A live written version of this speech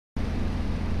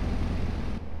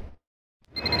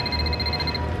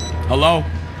Hello?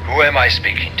 Who am I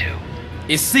speaking to?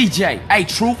 It's CJ. Hey,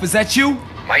 Truth, is that you?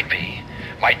 Might be.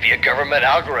 Might be a government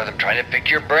algorithm trying to pick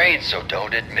your brain, so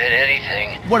don't admit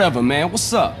anything. Whatever, man.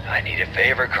 What's up? I need a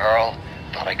favor, Carl.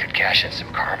 Thought I could cash in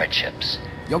some karma chips.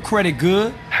 Your credit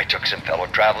good? I took some fellow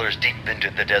travelers deep into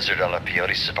the desert on a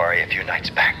Peyote safari a few nights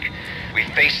back. We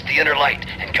faced the inner light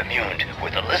and communed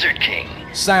with the Lizard King.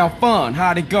 Sound fun.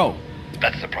 How'd it go?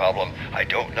 That's the problem. I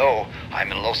don't know.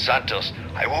 I'm in Los Santos.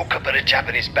 I woke up in a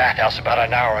Japanese bathhouse about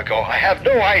an hour ago. I have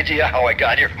no idea how I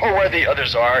got here or where the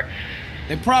others are.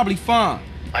 They're probably fine.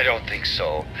 I don't think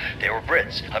so. They were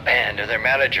Brits, a band, and their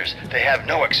managers. They have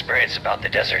no experience about the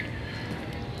desert.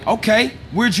 Okay,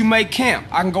 where'd you make camp?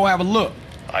 I can go have a look.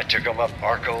 I took them up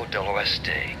Arco del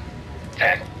Oeste.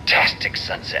 Fantastic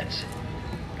sunsets.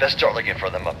 Let's start looking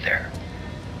for them up there.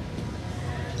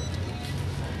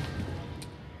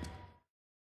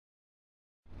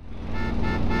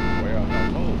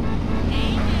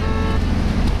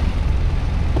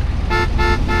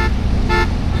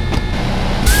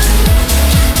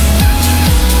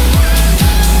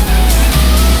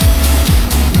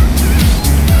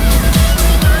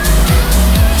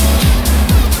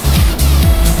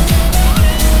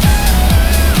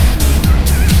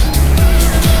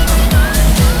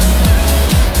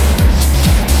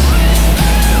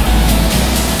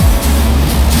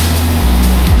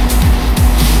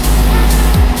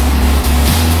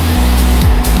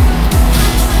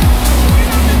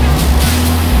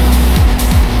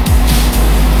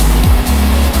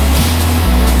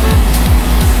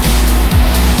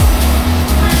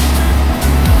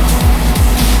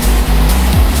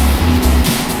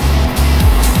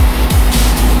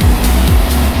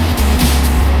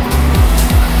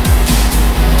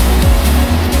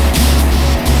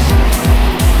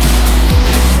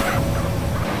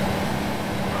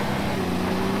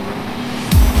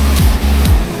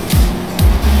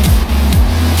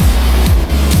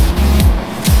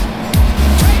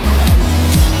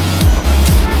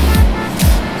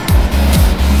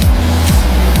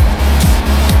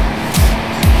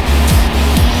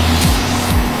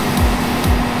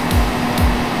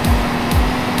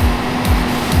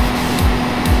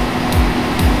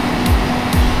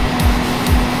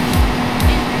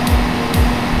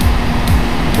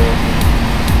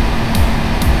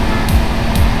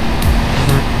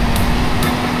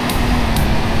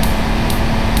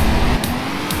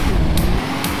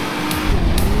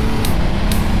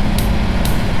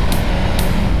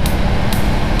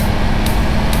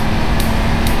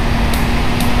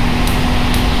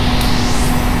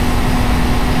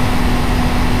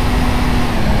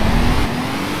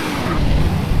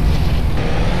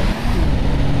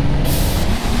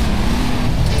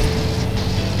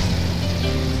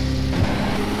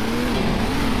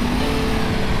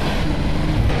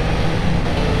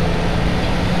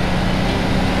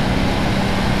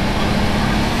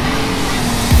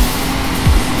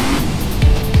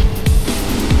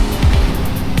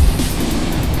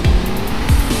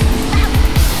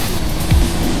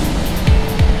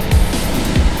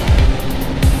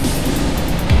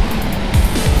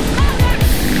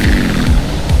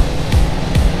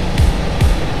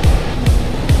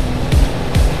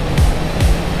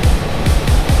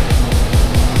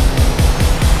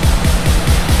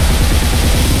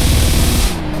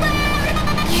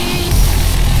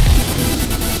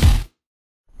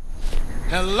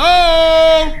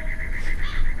 Hello?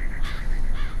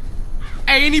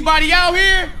 Hey, anybody out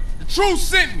here? The Truth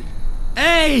sent me.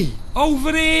 Hey,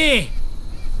 over here.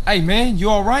 Hey, man, you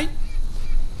alright?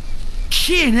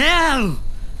 Kin hell.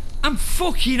 I'm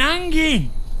fucking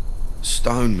hanging.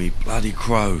 Stone me bloody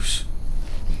crows.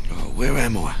 Oh, where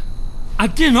am I? I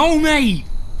dunno, mate.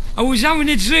 I was having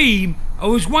a dream. I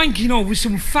was wanking over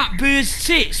some fat bird's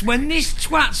tits when this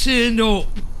twat turned up.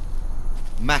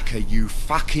 Macca, you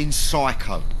fucking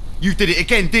psycho. You did it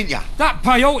again, didn't ya? That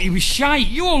peyote was shite.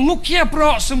 You're lucky I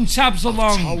brought some tabs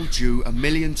along. I told you a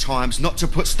million times not to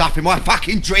put stuff in my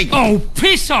fucking drink. Oh,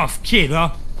 piss off,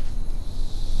 kidder.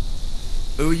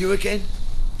 Who are you again?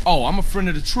 Oh, I'm a friend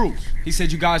of the Truth. He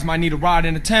said you guys might need a ride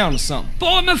into town or something.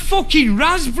 But I'm a fucking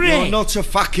raspberry. You're not a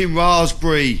fucking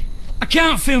raspberry. I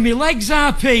can't feel my legs,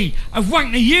 RP. I've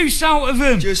wanked the use out of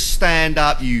them. Just stand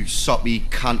up, you soppy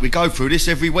cunt. We go through this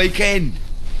every weekend.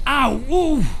 Ow,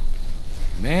 ooh.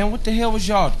 Man, what the hell was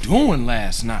y'all doing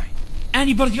last night?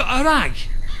 Anybody got a rag?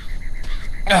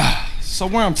 So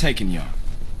where I'm taking y'all?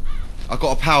 I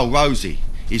got a pal, Rosie.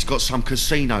 He's got some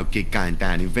casino gig going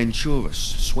down in Venturas.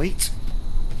 Sweet?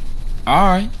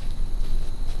 Alright.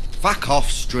 Fuck off,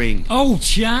 String. Oh,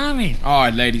 charming.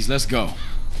 Alright, ladies, let's go.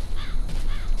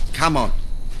 Come on,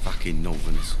 fucking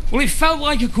northerners. Well, it felt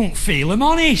like I couldn't feel him,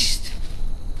 honest.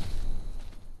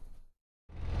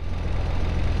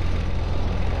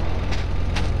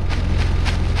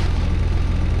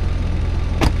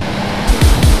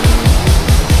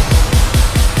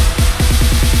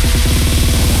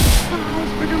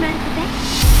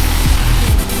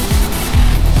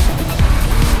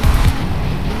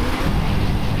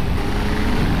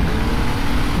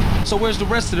 where's the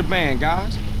rest of the band,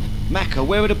 guys? Macca,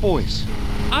 where are the boys?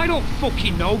 I don't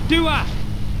fucking know, do I?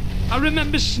 I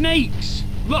remember snakes.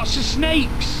 Lots of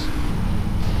snakes.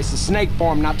 It's a snake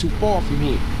farm not too far from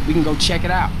here. We can go check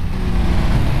it out.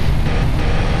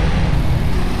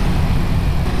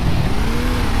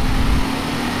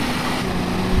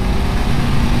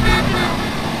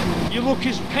 You look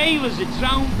as pale as a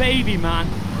drowned baby, man.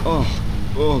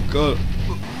 Oh, God.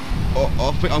 Oh,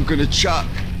 I think I'm gonna chuck.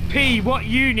 P, what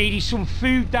you need is some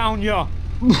food down here.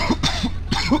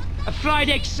 A fried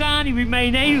egg sarnie with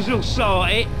mayonnaise will sort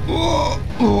it.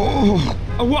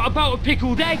 And what about a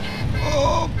pickled egg?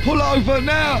 Oh, pull over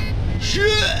now. Shit.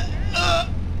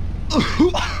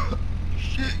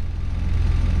 Shit.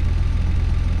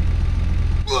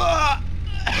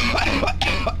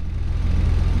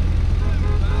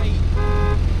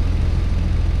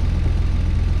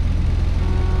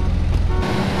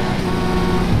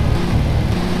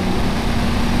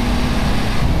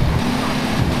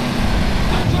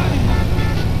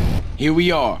 Here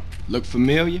we are. Look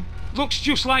familiar? Looks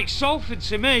just like Salford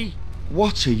to me.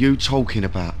 What are you talking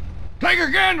about? Take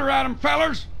a gander at him,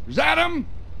 fellers. Is that him?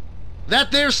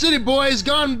 That there city boy has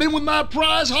gone and been with my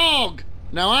prize hog.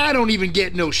 Now I don't even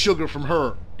get no sugar from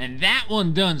her. And that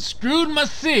one done screwed my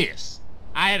sis.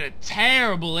 I had a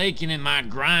terrible aching in my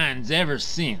grinds ever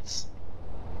since.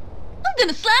 I'm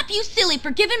gonna slap you silly for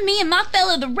giving me and my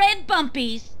fella the red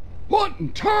bumpies. What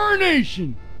in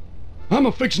tarnation? I'm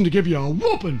a-fixin' to give you a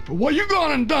whooping for what you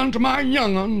gone and done to my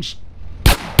young'uns.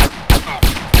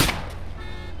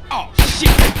 Oh, shit!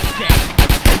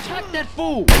 Attack that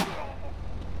fool!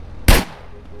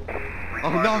 Oh,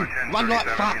 no. Run like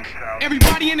fuck.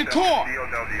 Everybody in the car!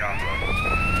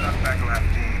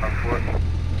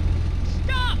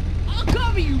 Stop! I'll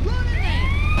cover you. Run in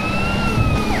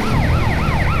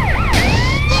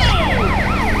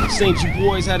there. Seems you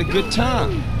boys had a good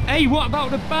time. Hey, what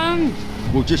about the band?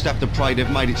 We'll just have to pray they've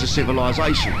made it to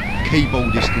civilization.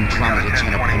 Keyboardist and drummers are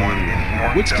 10 a penny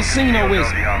anyway. Which casino is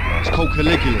it? It's called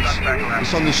Caligula's.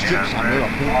 It's on the strip somewhere up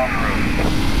here.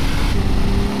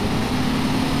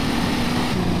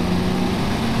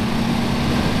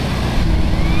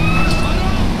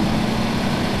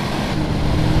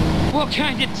 What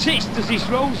kind of tits does this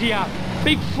Rosie have?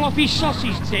 Big floppy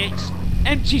sausage tits?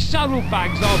 Empty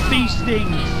saddlebags or bee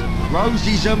stings?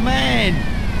 Rosie's a man.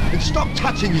 And stop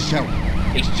touching yourself.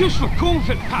 It's just for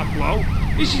comfort, Pablo.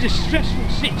 This is a stressful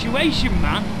situation,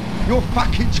 man. You're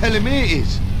fucking telling me it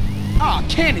is. Ah,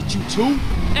 can it, you two?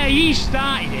 Hey, he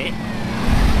started it.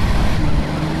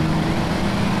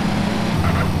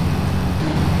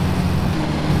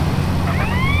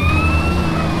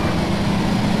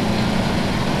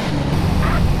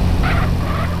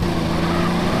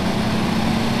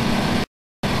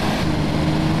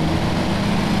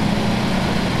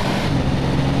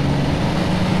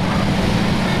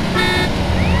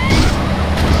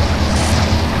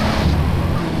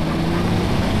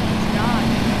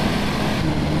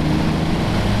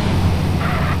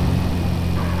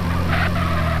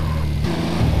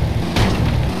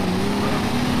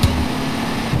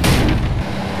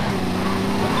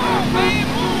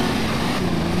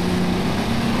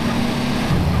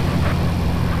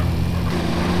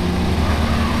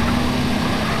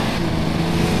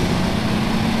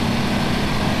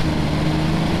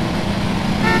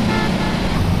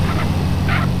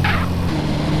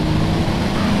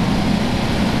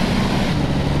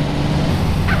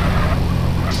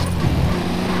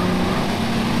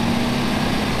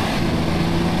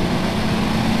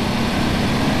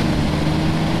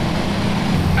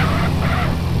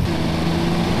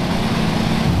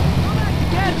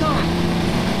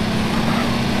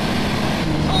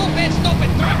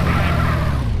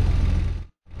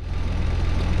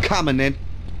 Come on then.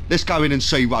 Let's go in and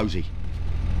see Rosie.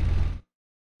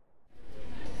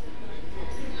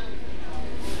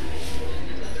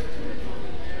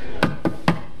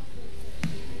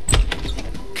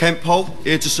 Kent Paul,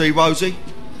 here to see Rosie.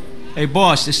 Hey,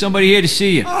 boss, there's somebody here to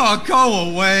see you. Oh, go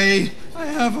away. I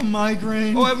have a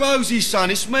migraine. Oh, Rosie,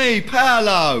 son, it's me,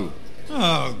 Paolo.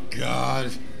 Oh,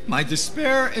 God. My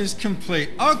despair is complete.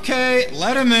 Okay,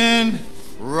 let him in.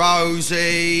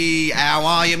 Rosie, how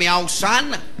are you, me old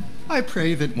son? I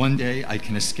pray that one day I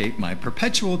can escape my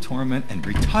perpetual torment and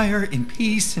retire in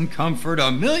peace and comfort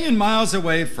 1,000,000 miles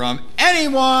away from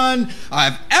anyone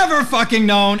I've ever fucking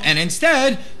known, and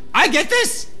instead, I get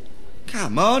this.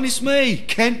 Come on, it's me,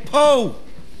 Kent Paul.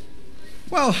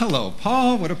 Well, hello,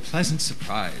 Paul. What a pleasant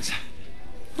surprise.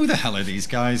 Who the hell are these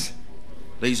guys?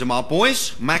 These are my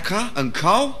boys, Macca and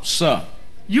Cole. Sir.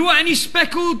 You want any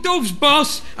speckled doves,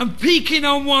 boss? I'm peeking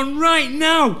on one right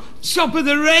now. Top of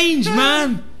the range,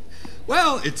 man.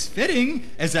 Well, it's fitting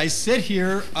as I sit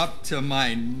here up to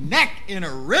my neck in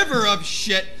a river of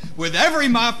shit with every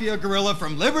mafia gorilla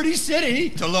from Liberty City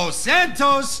to Los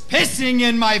Santos pissing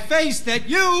in my face that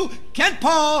you, Kent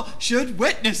Paul, should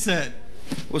witness it.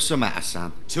 What's the matter,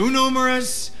 son? Too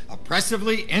numerous,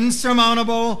 oppressively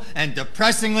insurmountable, and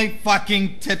depressingly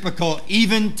fucking typical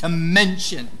even to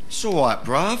mention. It's all right,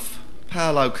 bruv.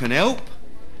 Paolo can help.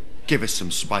 Give us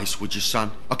some space, would you,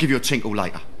 son? I'll give you a tinkle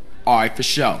later. Alright, for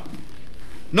sure.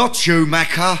 Not you,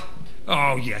 Macca.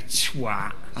 Oh, you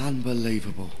twat.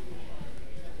 Unbelievable.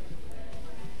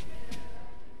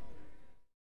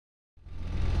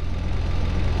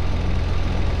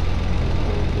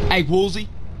 Hey, Woolsey,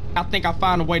 I think I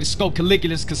found a way to scope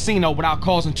Caligula's casino without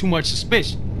causing too much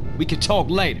suspicion. We can talk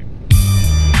later.